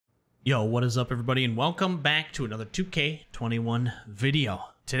Yo, what is up everybody, and welcome back to another 2K21 video.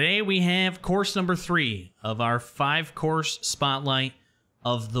 Today we have course number 3 of our 5-course spotlight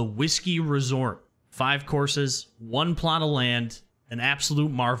of the Whiskey Resort. 5 courses, 1 plot of land, an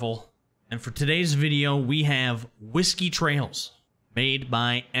absolute marvel. And for today's video we have Whiskey Trails, made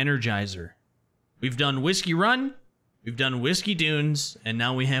by Energizer. We've done Whiskey Run, we've done Whiskey Dunes, and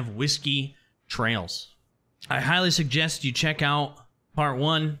now we have Whiskey Trails. I highly suggest you check out part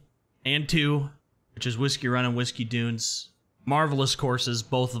 1 and 2, which is Whiskey Run and Whiskey Dunes. Marvelous courses,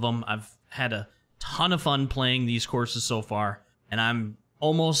 both of them. I've had a ton of fun playing these courses so far, and I'm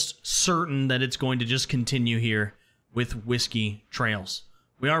almost certain that it's going to just continue here with Whiskey Trails.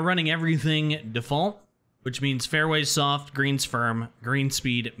 We are running everything default, which means fairways soft, greens firm, green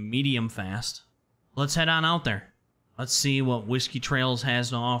speed medium fast. Let's head on out there. Let's see what Whiskey Trails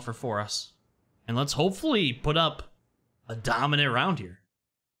has to offer for us. And let's hopefully put up a dominant round here.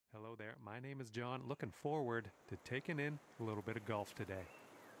 Hello there, my name is John, looking forward to taking in a little bit of golf today.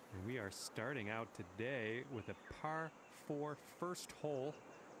 And we are starting out today with a par 4 first hole.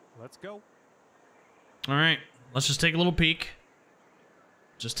 Let's go. All right, let's just take a little peek.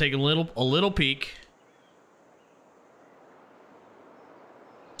 Just take a little peek.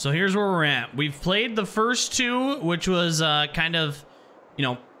 So here's where we're at. We've played the first 2, which was kind of, you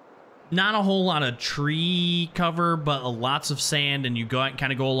know, not a whole lot of tree cover, but lots of sand, and you kind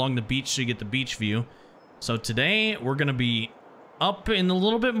of go along the beach so you get the beach view. So today we're going to be up in a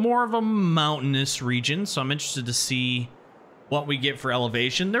little bit more of a mountainous region, so I'm interested to see what we get for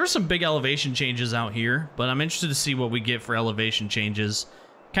elevation. There's some big elevation changes out here, but I'm interested to see what we get for elevation changes.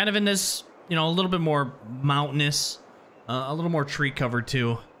 Kind of in this, you know, a little bit more mountainous, a little more tree cover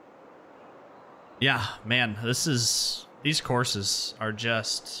too. Yeah, man, these courses are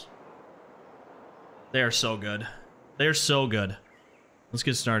just... they are so good. They're so good. Let's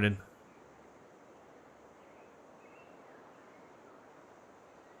get started.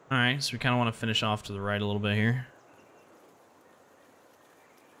 Alright, so we kind of want to finish off to the right a little bit here.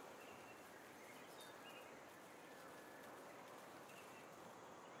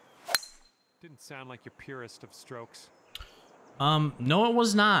 Didn't sound like your purest of strokes. No it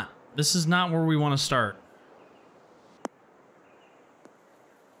was not. This is not where we want to start.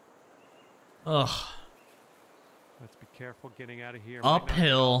 Ugh. Let's be careful getting out of here.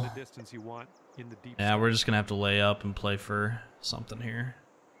 Uphill. The distance you want in the deep Yeah, we're just gonna have to lay up and play for something here.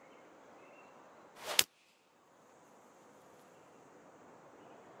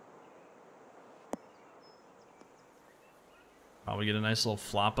 Probably get a nice little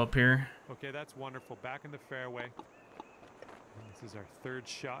flop up here. Okay, that's wonderful. Back in the fairway. And this is our 3rd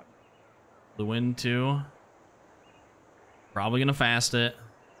shot. The wind too. Probably gonna fast it.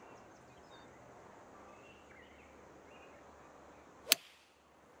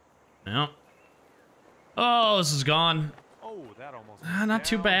 Yep. Oh, this is gone. Oh, that almost Not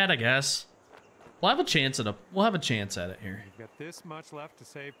too down. bad, I guess. We'll have a chance at it here. We've got this much left to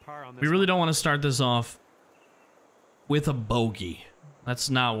save par on this. We really one. don't want to start this off with a bogey. That's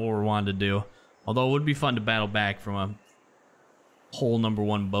not what we're wanting to do. Although it would be fun to battle back from a hole number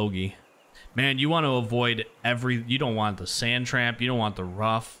 1 bogey. Man, you want to avoid you don't want the sand trap, you don't want the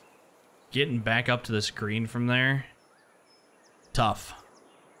rough. Getting back up to this green from there, tough.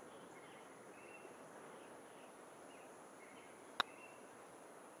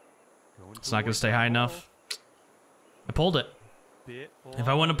 It's not going to stay high enough. I pulled it. If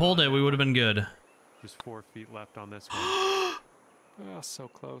I wouldn't have pulled it, we would have been good. Just 4 feet left on this one. Oh, so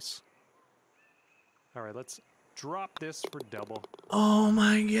close. All right, let's drop this for double. Oh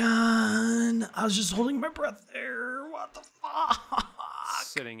my god. I was just holding my breath there. What the fuck?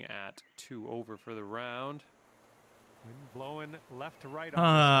 Sitting at 2 over for the round. Wind blowing left to right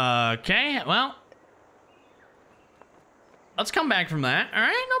on Okay, well. Let's come back from that. All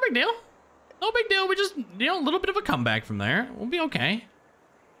right, no big deal. No big deal. We just, you know, a little bit of a comeback from there. We'll be okay.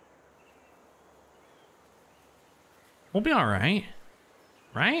 We'll be all right.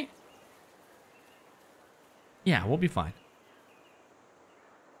 Right? Yeah, we'll be fine.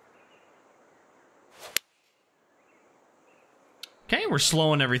 Okay, we're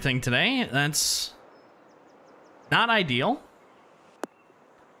slowing everything today. That's not ideal.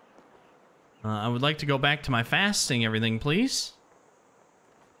 I would like to go back to my fasting everything, please.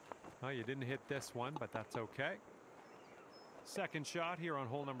 Oh, you didn't hit this one, but that's okay. 2nd shot here on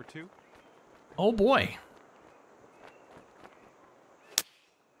hole number 2. Oh boy.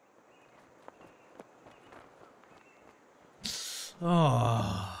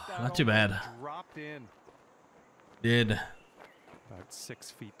 Oh, not too bad. Dropped in. Did. About 6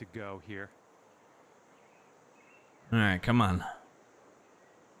 feet to go here. All right, come on.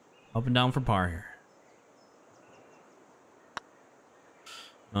 Up and down for par here.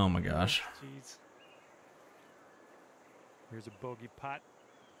 Oh my gosh. Jeez. Here's a bogey putt.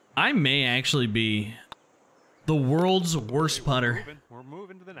 I may actually be the world's worst putter We're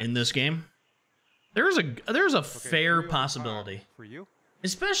moving to the next. in this game. There's a fair possibility. For you.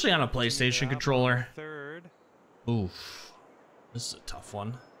 Especially on a PlayStation controller. Third. Oof. This is a tough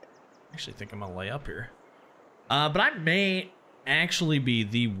one. I actually think I'm gonna lay up here. But I may actually be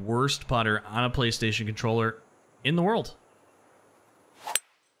the worst putter on a PlayStation controller in the world.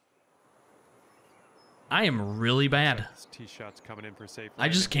 I am really bad. This tee shot's coming in for safe. I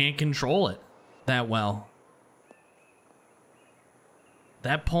just can't control it that well.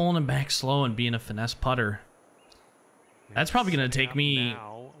 That pulling and back slow and being a finesse putter. That's probably going to take me,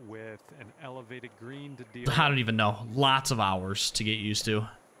 now with an elevated green to deal. I don't even know, lots of hours to get used to.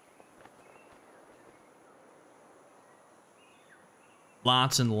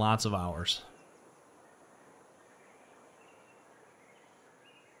 Lots and lots of hours.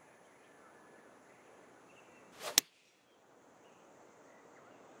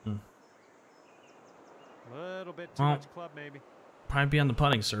 Little bit too much club, maybe. Probably be on the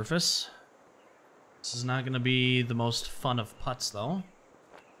putting surface. This is not going to be the most fun of putts, though.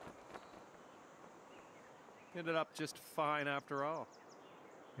 Ended up just fine after all.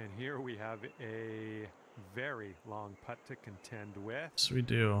 And here we have a very long putt to contend with. Yes, we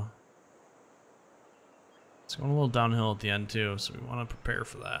do. It's going a little downhill at the end, too, so we want to prepare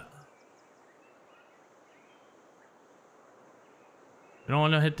for that. We don't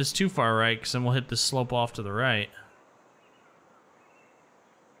want to hit this too far right, because then we'll hit this slope off to the right.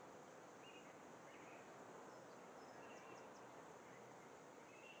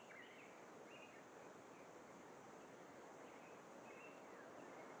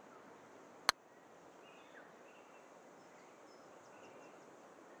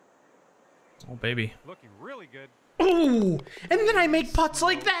 Oh, baby. Looking really good. Ooh! And then I make putts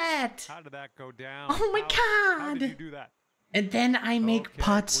like that! How did that go down? Oh my How god! did you do that? And then I make Okay,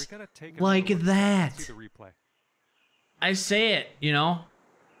 putts we're gonna take a like look. that. See the replay. I say it, you know?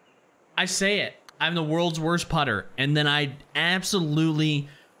 I say it. I'm the world's worst putter. And then I absolutely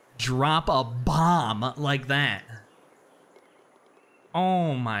drop a bomb like that.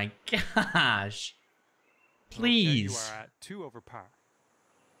 Oh my gosh. Please. Okay, you are at 2 over par.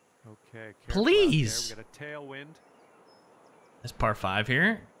 Okay. Please. We got a tailwind. It's par 5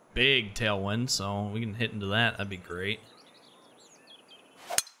 here. Big tailwind, so we can hit into that. That'd be great.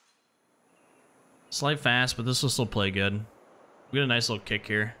 Slight fast, but this will still play good. We got a nice little kick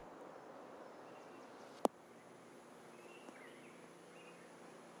here.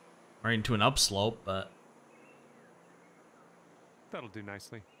 Right into an upslope, but That'll do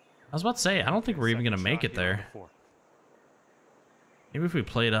nicely. I was about to say, I don't think we're even going to make it there. Maybe if we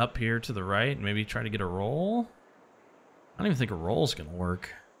play it up here to the right and maybe try to get a roll. I don't even think a roll's going to work.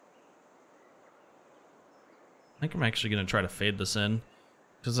 I think I'm actually going to try to fade this in.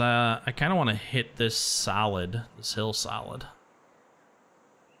 Because I kind of want to hit this solid, this hill solid.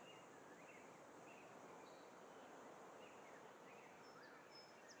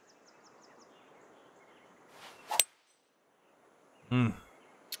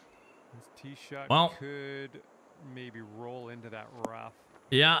 This tee shot Well, could maybe roll into that rough.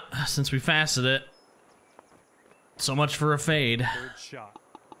 Yeah, since we fasted it. So much for a fade. Third shot.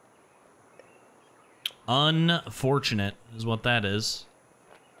 Unfortunate is what that is.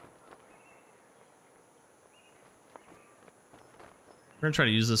 We're going to try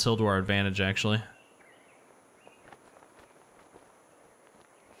to use this hill to our advantage, actually.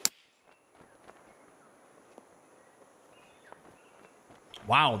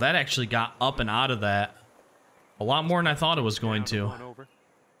 Wow, that actually got up and out of that. A lot more than I thought it was going to.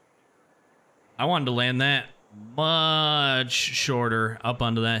 I wanted to land that much shorter up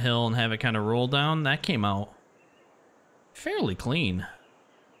onto that hill and have it kind of roll down. That came out fairly clean.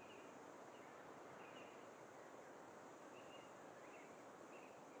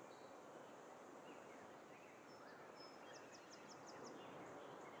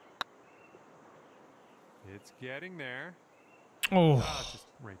 It's getting there. Oh. Just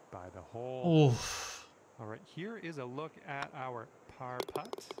right by the hole. Oh. All right, here is a look at our par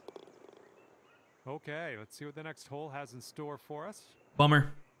putt. Okay, let's see what the next hole has in store for us.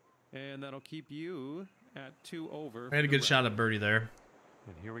 Bummer. And that'll keep you at 2 over. I had a good shot at birdie there.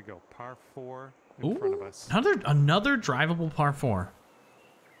 And here we go, par 4 in front of us. Another drivable par 4.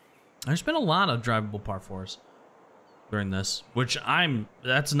 There's been a lot of drivable par 4s during this, which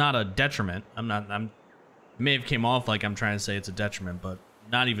that's not a detriment. It may have came off like I'm trying to say it's a detriment, but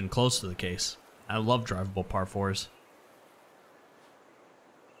not even close to the case. I love drivable par 4s.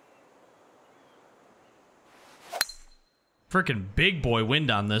 Freaking big boy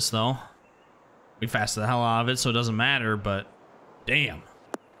wind on this, though. We faster the hell out of it, so it doesn't matter, but damn.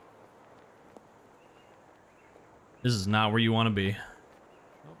 This is not where you want to be.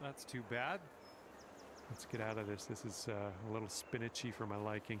 Well, that's too bad. Let's get out of this. This is a little spinachy for my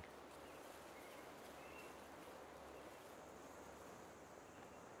liking.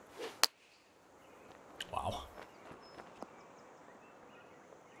 Wow.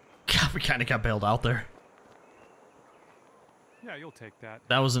 God, we kind of got bailed out there. Yeah, you'll take that.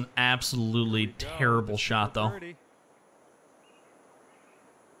 That was an absolutely terrible shot, though.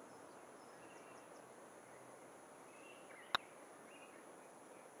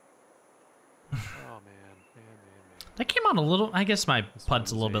 That came out a little. I guess my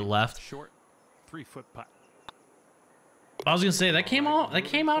putt's a little bit left. Short, 3-foot putt. I was gonna say that came out. That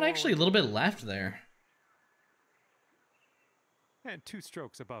came out actually a little bit left there. And 2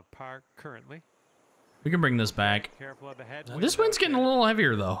 strokes above par currently. We can bring this back. Careful of the head. This wind's getting a little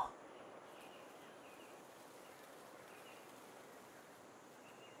heavier though.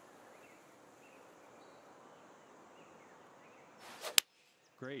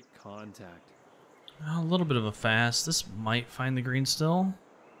 Great contact. A little bit of a fast. This might find the green still.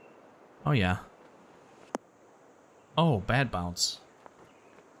 Oh, yeah. Oh, bad bounce.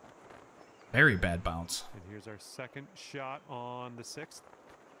 Very bad bounce. And here's our second shot on the 6th.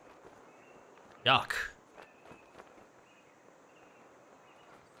 Yuck.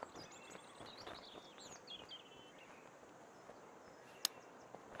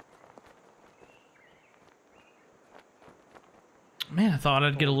 Man, I thought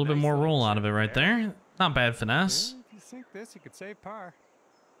I'd get a little bit more roll out of it right there. Not bad finesse. Yeah, if you sink this, you could save par.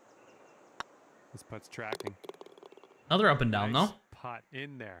 This putt's tracking. Another up and down, Nice though. Putt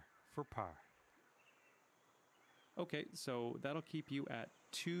in there for par. Okay, so that'll keep you at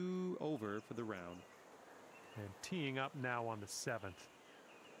 2 over for the round. And teeing up now on the 7th.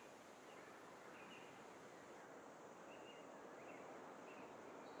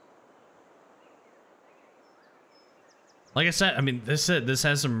 Like I said, I mean, this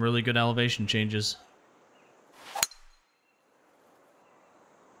has some really good elevation changes.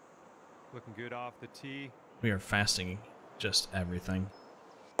 Looking good off the tee. We are fasting just everything.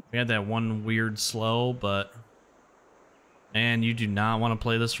 We had that one weird slow, but... Man, you do not want to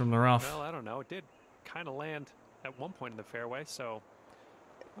play this from the rough. Well, I don't know. It did kind of land at one point in the fairway, so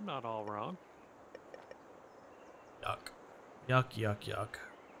I'm not all wrong. Yuck. Yuck, yuck, yuck.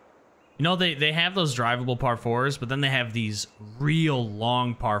 You know, they have those drivable par 4s, but then they have these real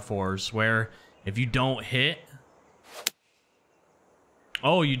long par 4s where if you don't hit...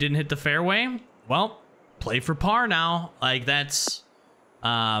 Oh, you didn't hit the fairway? Well, play for par now. Like, that's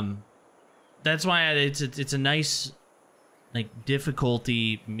why it's a nice, like,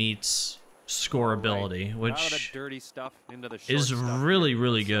 difficulty meets scoreability, Right. Out of the which dirty stuff into the short is stuff really, here.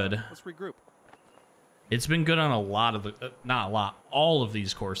 really good. Let's regroup. It's been good on a lot of the, not a lot, all of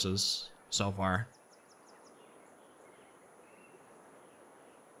these courses so far.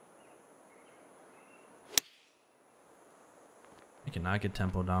 I cannot get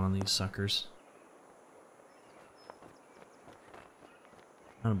tempo down on these suckers.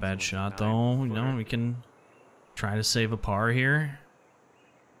 Not a bad shot though. You know, we can try to save a par here.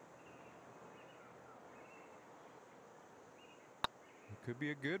 It could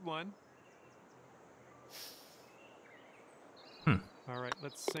be a good one. Hmm. All right,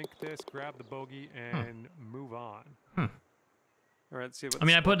 let's sink this, grab the bogey, and move on. Hmm. All right, see what I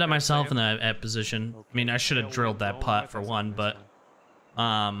mean, I put that Okay, myself in Sam. that position. Okay, I mean, I should have tailwind drilled that going putt with for us on one, this but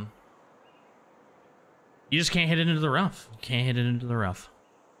one. you just can't hit it into the rough. You can't hit it into the rough.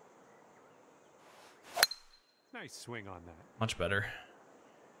 Nice swing on that. Much better.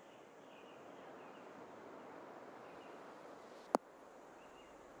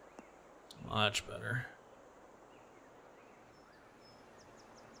 Much better.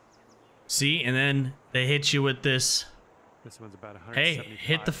 See, and then they hit you with this. This one's about Hey, 175.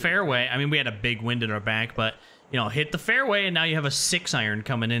 hit the feet. fairway. I mean, we had a big wind in our back, but you know, hit the fairway, and now you have a 6-iron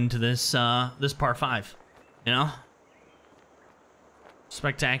coming into this this par 5. You know,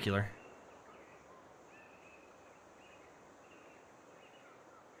 spectacular.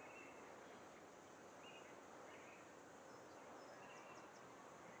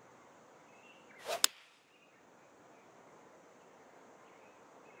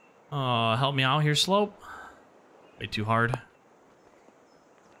 Help me out here, slope. Way too hard.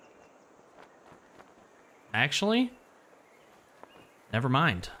 Actually, never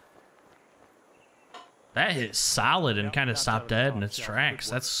mind. That hit solid and Yep, kind of that's stopped out of the dead in top its shelf. tracks.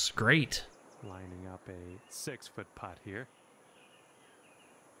 Good work. That's great. Lining up a 6-foot putt here.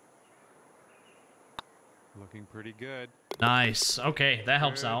 Looking pretty good. Nice. Okay, that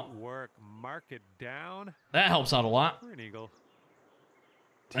helps Good out. work. Mark it down That helps out a lot. for an eagle.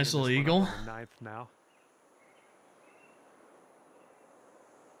 Nice Teeing little this one up eagle. on the 9th now.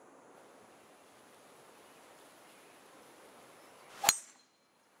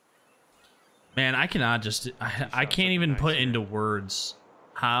 Man, I cannot just... I can't even put into words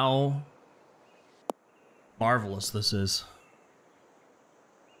how marvelous this is.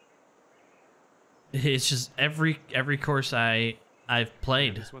 It's just every course I've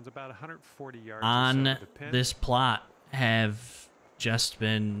played This one's about 140 yards on or so to the pin. this plot have just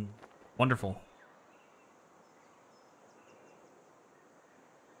been wonderful.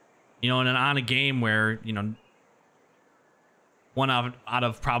 You know, and on a game where, you know, one out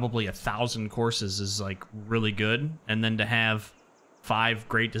of probably 1,000 courses is like really good, and then to have 5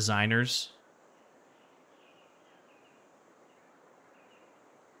 great designers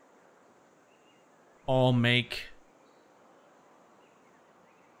all make,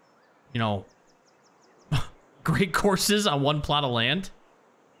 you know, great courses on one plot of land,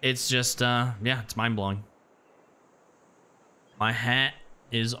 it's just yeah, it's mind-blowing. My hat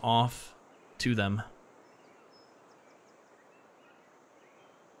is off to them.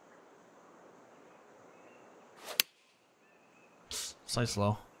 Slight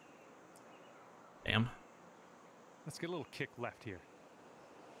slow. Damn. Let's get a little kick left here.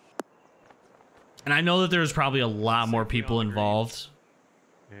 And I know that there's probably a lot more people involved.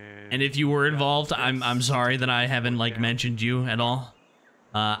 And if you were involved, I'm sorry that I haven't like mentioned you at all.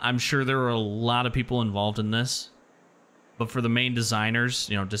 I'm sure there were a lot of people involved in this. But for the main designers,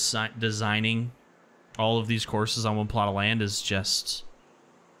 you know, designing all of these courses on one plot of land is just...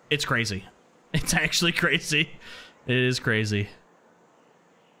 It's crazy. It's actually crazy. It is crazy.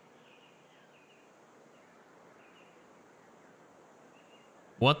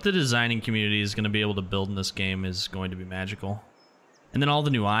 What the designing community is going to be able to build in this game is going to be magical. And then all the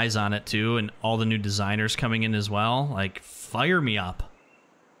new eyes on it too, and all the new designers coming in as well. Like, fire me up.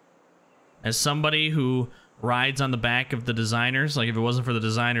 As somebody who rides on the back of the designers, like if it wasn't for the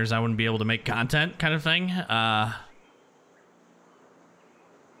designers, I wouldn't be able to make content kind of thing.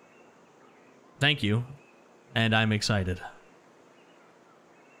 Thank you. And I'm excited.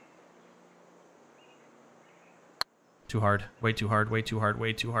 Too hard. Way too hard. Way too hard.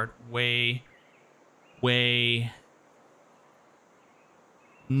 Way too hard. Way.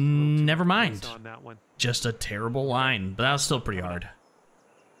 Never mind. Just a terrible line, but that was still pretty hard.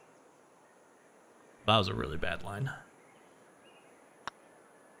 That was a really bad line.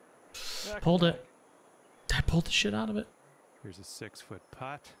 Pulled it. I pulled the shit out of it. Here's a 6-foot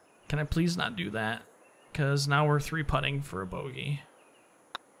putt. Can I please not do that? Because now we're 3-putting for a bogey.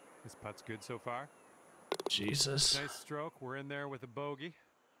 This putt's good so far. Jesus. Nice stroke. We're in there with a bogey.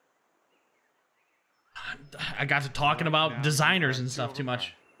 I got to talking about designers and stuff too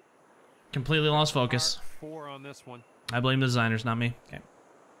much. Completely lost focus. 4 on this one. I blame the designers, not me. Okay.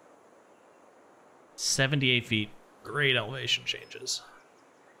 78 feet. Great elevation changes.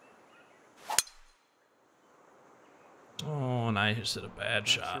 Oh, and I just hit a bad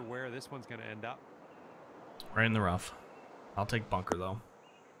shot. Not sure where this one's going to end up. Right in the rough. I'll take bunker, though.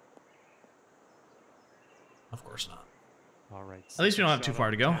 Of course not. All right. At least we don't have too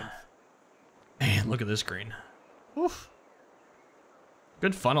far to go. Man, look at this green. Oof.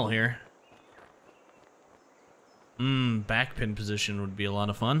 Good funnel here. Back pin position would be a lot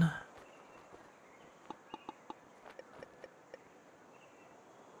of fun.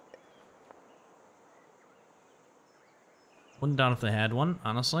 Wouldn't doubt if they had one,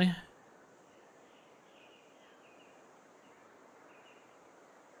 honestly.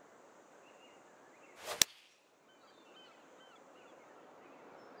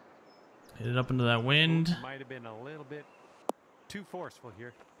 Hit it up into that wind. Might have been a little bit too forceful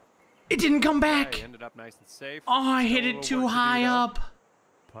here. It didn't come back. Yeah, ended up nice and safe. Oh, I hit it too high up.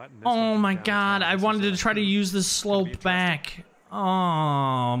 Oh my god, I wanted to try to use the slope back.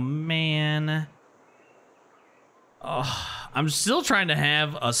 Oh, man. Oh, I'm still trying to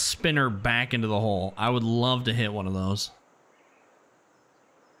have a spinner back into the hole. I would love to hit one of those.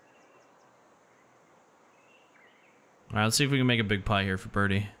 All right, let's see if we can make a big putt here for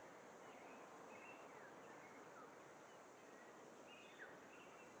birdie.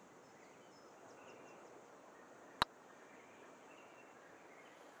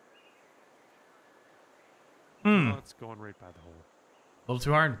 Oh, it's going right by the hole. A little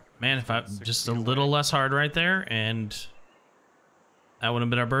too hard. Man, if I just a little less hard right there, and that would have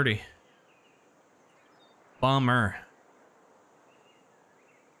been our birdie. Bummer.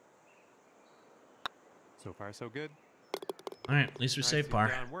 So far, so good. All right, at least we saved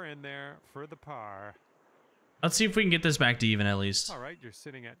par. We're in there for the par. Let's see if we can get this back to even at least. All right, you're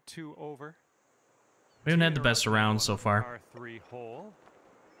sitting at 2 over. We haven't had the best round so far. Par 3 hole.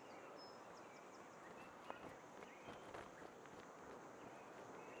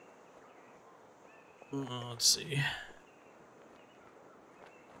 Let's see.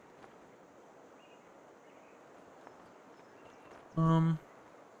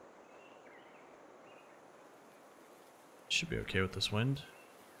 Should be okay with this wind.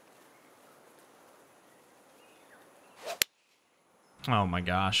 Oh my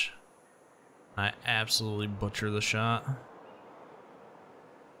gosh. I absolutely butcher the shot.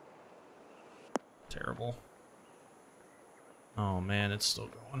 Terrible. Oh man, it's still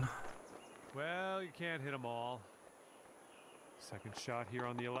going. Well, you can't hit them all. Second shot here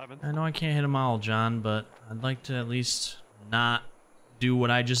on the 11th. I know I can't hit them all, John, but I'd like to at least not do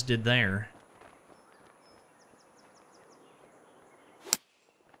what I just did there.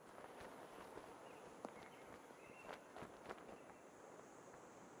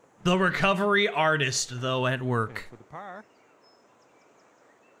 The recovery artist, though, at work. For the par.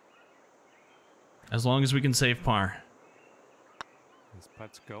 As long as we can save par. This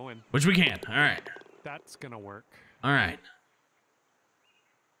putt's going. Which we can. All right. That's gonna work. All right.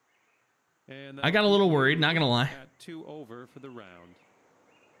 And I got a little worried, not gonna lie. At 2 over for the round.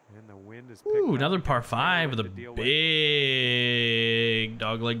 And the wind is Ooh, another par 5 with a big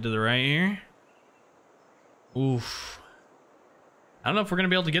dog leg to the right here. Oof. I don't know if we're going to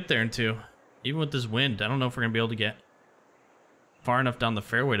be able to get there in 2. Even with this wind, I don't know if we're going to be able to get far enough down the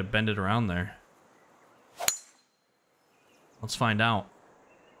fairway to bend it around there. Let's find out.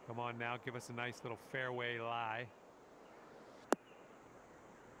 Come on now, give us a nice little fairway lie.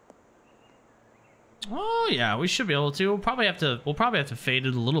 Oh yeah, we should be able to. We'll probably have to fade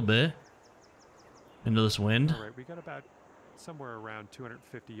it a little bit into this wind. All right, we got about somewhere around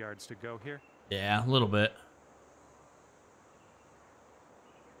 250 yards to go here. Yeah, a little bit.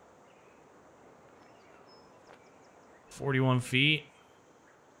 $41 feet.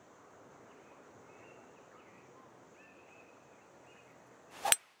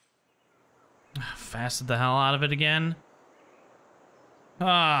 Fasted the hell out of it again.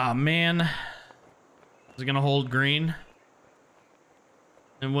 Ah, man. Is it gonna hold green?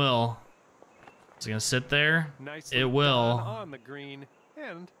 It will. Is it gonna sit there? Nicely it will. done on the green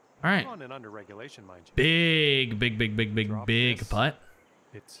and all right. on and under regulation, mind you. Big putt.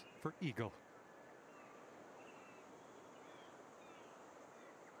 It's for eagle.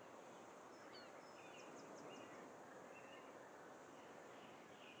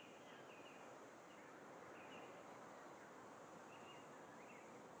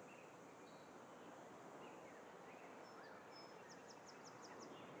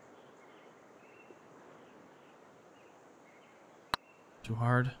 Too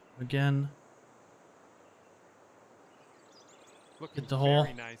hard again. Looking Hit the hole.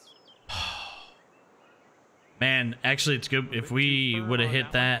 very nice. Man, actually, it's good. If we would have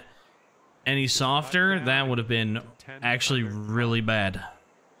hit that any softer, that would have been actually really bad. Did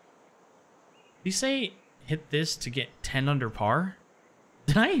he say hit this to get 10 under par?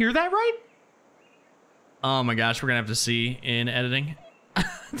 Did I hear that right? Oh my gosh, we're gonna have to see in editing.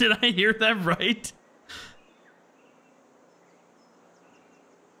 Did I hear that right?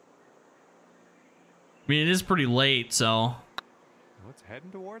 I mean, it is pretty late, so... Well, it's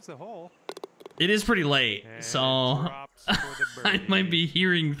heading towards the hole. It is pretty late, And so... drops for the I birdie. might be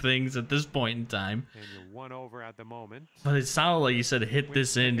hearing things at this point in time. And you're 1 over at the moment. But it sounded like you said hit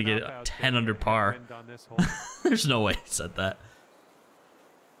this in to get Picking up a out 10 there, under par. wind on this hole. There's no way he said that.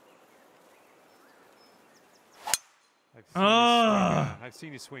 I've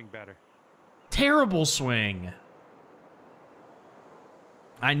seen you swing better. Terrible swing.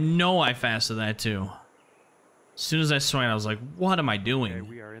 I know I fasted that too. As soon as I swung, I was like, what am I doing? Okay,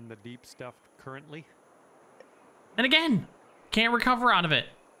 we are in the deep stuff currently. And again, can't recover out of it.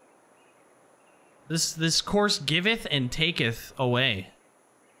 This course giveth and taketh away.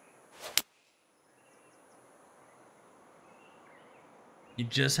 You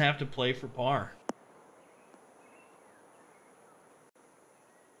just have to play for par.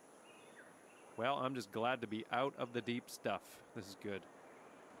 Well, I'm just glad to be out of the deep stuff. This is good.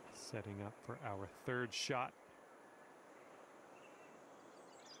 Setting up for our third shot.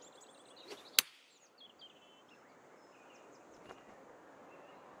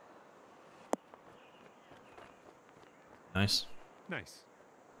 Nice. Nice.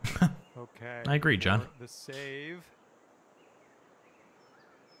 Okay. I agree, John. The save.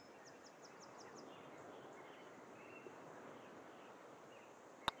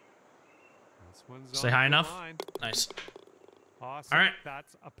 This one's Stay on high the enough. line. Nice. Awesome. All right.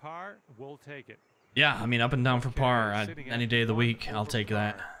 That's a par. We'll take it. Yeah, I mean, up and down for Okay, par. sitting Any at day of the 1 week, I'll over take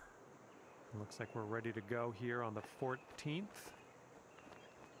that. par. Looks like we're ready to go here on the 14th.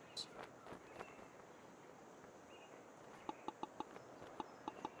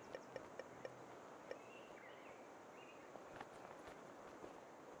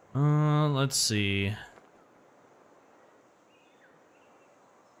 Let's see.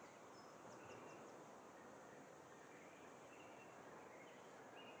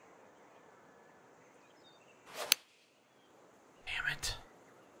 Damn it.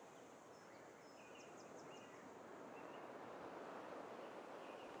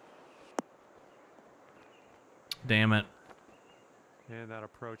 Damn it. And that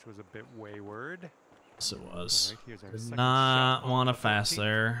approach was a bit wayward. Yes, it was. All right, here's our Did second not shot on want to the fast 14th.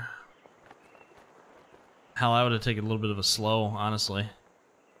 there. Hell, I would have taken a little bit of a slow, honestly.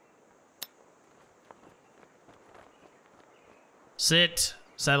 Sit.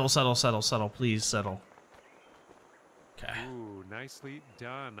 Settle, settle, settle, settle. Please settle. Okay. Ooh, nicely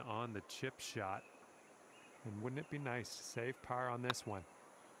done on the chip shot. And wouldn't it be nice to save par on this one?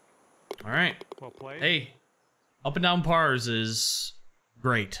 All right. Well played. Hey, up and down pars is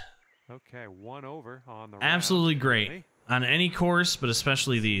great. Okay, 1 over on the Absolutely round. great. Hey, On any course, but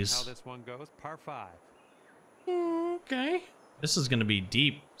especially how these. this one goes, par 5. Okay. This is going to be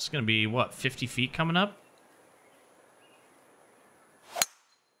deep. It's going to be, what, 50 feet coming up?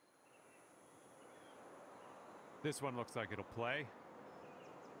 This one looks like it'll play.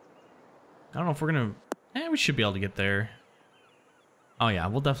 I don't know if we're going to... we should be able to get there. Oh, yeah,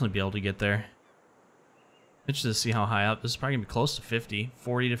 we'll definitely be able to get there. Interested to see how high up. This is probably going to be close to 50.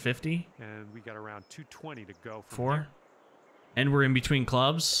 40 to 50. And we got around 220 to go from 4. there. And we're in between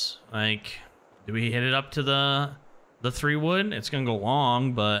clubs. Like, do we hit it up to the 3-wood? It's going to go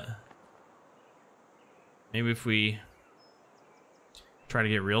long, but... maybe if we try to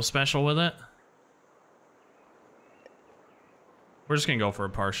get real special with it. We're just going to go for a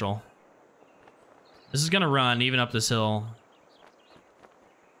partial. This is going to run even up this hill.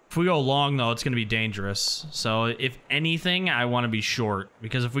 If we go long, though, it's going to be dangerous. So, if anything, I want to be short.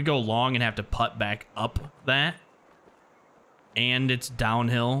 Because if we go long and have to putt back up that, and it's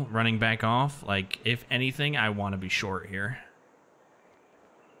downhill, running back off, like, if anything, I want to be short here.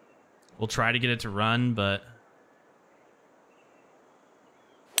 We'll try to get it to run, but...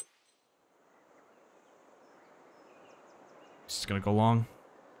 it's going to go long.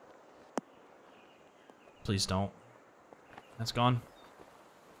 Please don't. That's gone.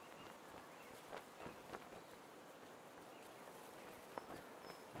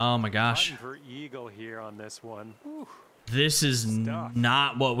 Oh my gosh. Putting for eagle here on this one. Whew. This is Stuff.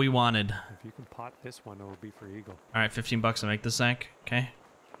 not what we wanted. If you can pot this one, it'll be for eagle. All right, 15 bucks to make this sack. Okay.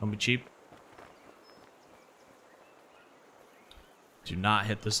 Don't be cheap. Do not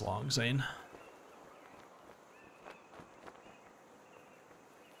hit this long, Zane.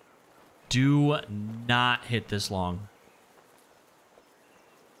 Do not hit this long.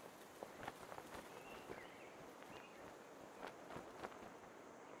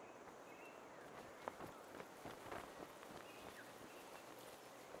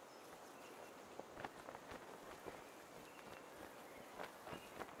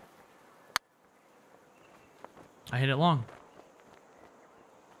 I hit it long.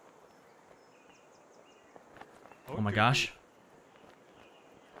 Oh my gosh.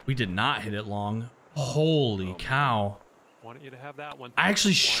 We did not hit it long. Holy cow. Wanted you to have that one. I actually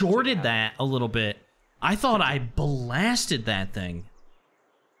Wanted you to shorted have that a little bit. I thought I blasted that thing.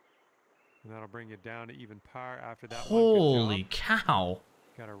 And that'll bring you down to even par after that one. Holy Good cow.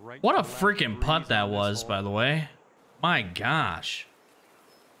 job. Got a right What to a left freaking breeze putt that on this was, hole. by the way. My gosh.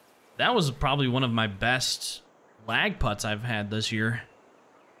 That was probably one of my best lag putts I've had this year.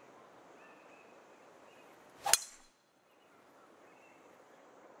 I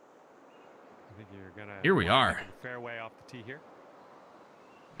think you're gonna Here we line are. up in the fairway off the tee here.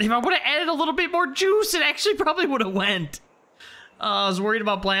 If I would have added a little bit more juice, it actually probably would have went. I was worried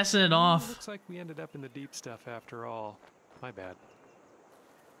about blasting it off. Looks like we ended up in the deep stuff after all. My bad.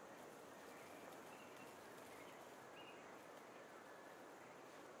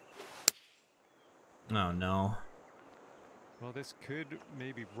 Oh, no. Well, this could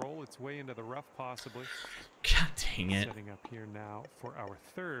maybe roll its way into the rough, possibly. God dang it. Setting up here now for our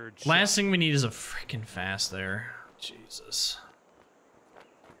third Last shot. thing we need is a freaking fast there. Jesus.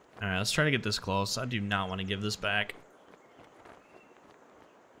 Alright, let's try to get this close. I do not want to give this back.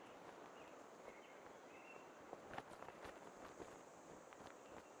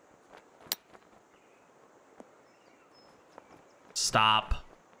 Stop.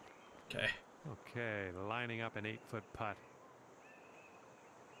 Okay. Okay, lining up an 8-foot putt.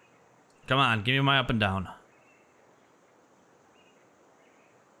 Come on, give me my up and down.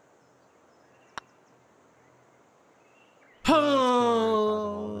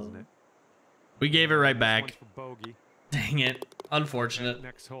 Oh, isn't it? We gave it right back. This one's for bogey. Dang it. Unfortunate. And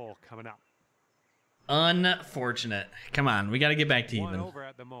next hole coming up. Unfortunate. Come on, we got to get back to One even. over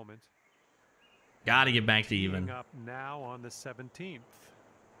at the moment. Got to get back to even. Up now on the 17th.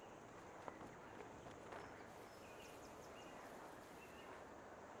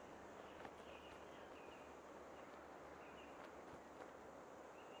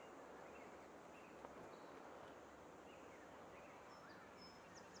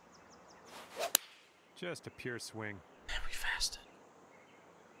 Just a pure swing. Man, we fasted.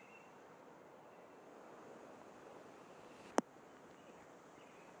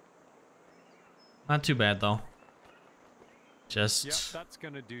 Not too bad, though. Just... Yep, that's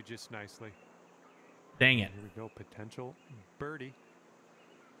going to do just nicely. Dang it. Here we go, potential birdie.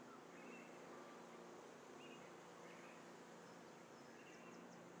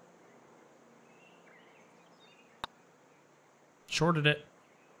 Shorted it.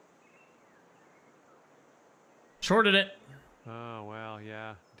 Shorted it. Oh, well,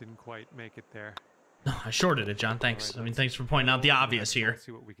 yeah. Didn't quite make it there. No, I shorted it, John. Thanks. Right, I mean, thanks for pointing out the obvious here. Let's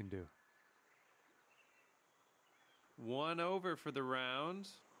see what we can do. 1 over for the round.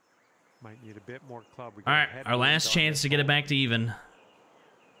 Might need a bit more club. We All right, our last chance to get it back to even.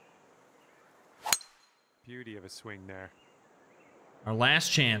 Beauty of a swing there. Our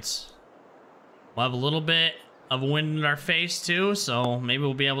last chance. We'll have a little bit of wind in our face, too, so maybe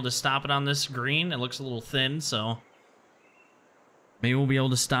we'll be able to stop it on this green. It looks a little thin, so maybe we'll be able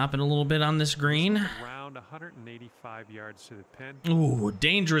to stop it a little bit on this green. Around 185 yards to the pin. Ooh,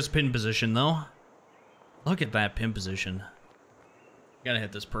 dangerous pin position, though. Look at that pin position. Gotta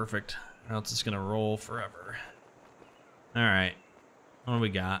hit this perfect, or else it's gonna roll forever. All right, what do we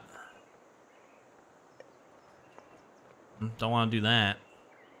got? Don't want to do that.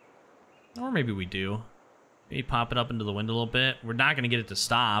 Or maybe we do. Maybe pop it up into the wind a little bit. We're not gonna get it to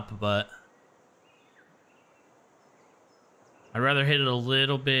stop, but I'd rather hit it a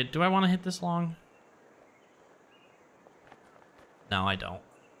little bit. Do I want to hit this long? No, I don't.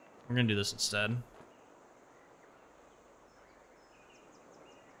 We're gonna do this instead.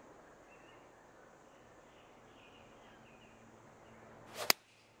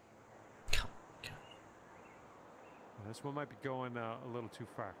 This one might be going a little too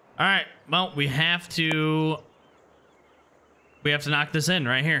far. All right. Well, we have to knock this in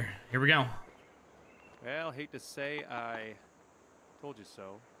right here. Here we go. Well, hate to say I told you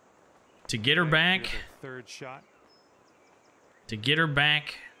so. To get her back. Here's the third shot. To get her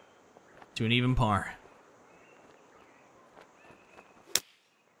back to an even par.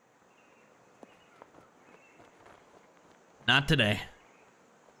 Not today.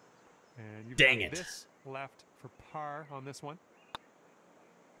 And you've Dang got it. This left for par on this one.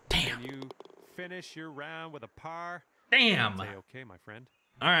 Damn. And you finish your round with a par. Damn. Say okay, my friend.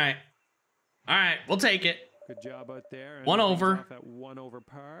 All right. All right. We'll take it. Good job out there. And 1 he's over. off at 1 over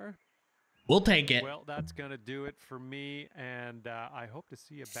par. We'll take it. Well, that's going to do it for me, and I hope to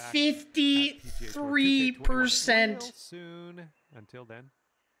see you back. 53% soon. Until then,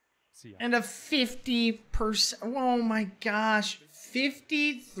 see ya. and a 50%. Oh my gosh.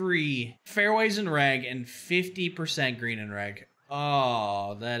 53 fairways and reg and 50% green and reg.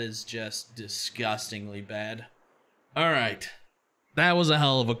 Oh, that is just disgustingly bad. All right. That was a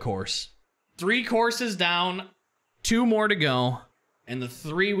hell of a course. 3 courses down, 2 more to go. And the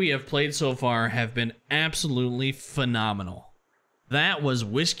 3 we have played so far have been absolutely phenomenal. That was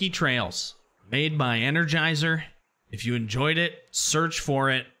Whiskey Trails, made by Energizer. If you enjoyed it, search for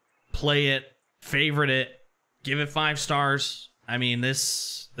it, play it, favorite it, give it 5 stars. I mean,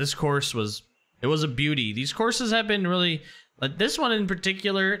 this course was a beauty. These courses have been really, like this one in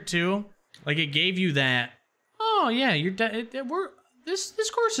particular too. Like it gave you that. Oh yeah,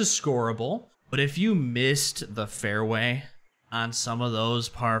 this course is scoreable. But if you missed the fairway on some of those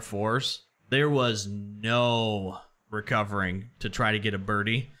par 4s, there was no recovering to try to get a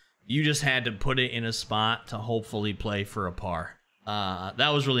birdie. You just had to put it in a spot to hopefully play for a par.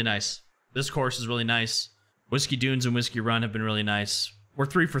 That was really nice. This course is really nice. Whiskey Dunes and Whiskey Run have been really nice. We're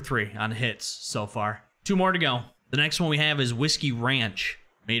 3 for 3 on hits so far. 2 more to go. The next one we have is Whiskey Ranch,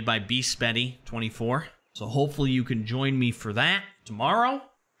 made by Beast Betty 24. So hopefully you can join me for that tomorrow.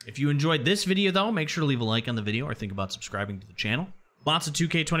 If you enjoyed this video, though, make sure to leave a like on the video or think about subscribing to the channel. Lots of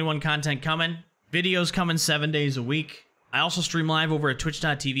 2K21 content coming. Videos coming 7 days a week. I also stream live over at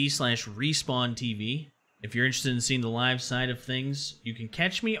twitch.tv/respawntv. If you're interested in seeing the live side of things, you can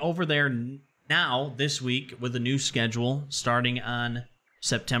catch me over there now this week with a new schedule starting on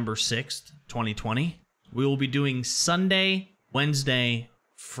September 6th, 2020. We will be doing Sunday, Wednesday,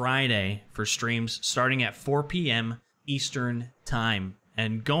 Friday for streams starting at 4 p.m. Eastern Time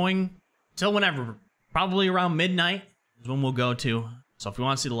and going till whenever, probably around midnight is when we'll go to. So if you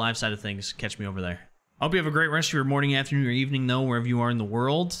want to see the live side of things, catch me over there. I hope you have a great rest of your morning, afternoon, or evening, though, wherever you are in the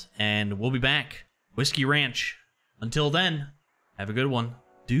world. And we'll be back. Whiskey Ranch. Until then, have a good one.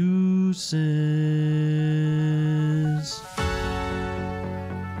 Deuces.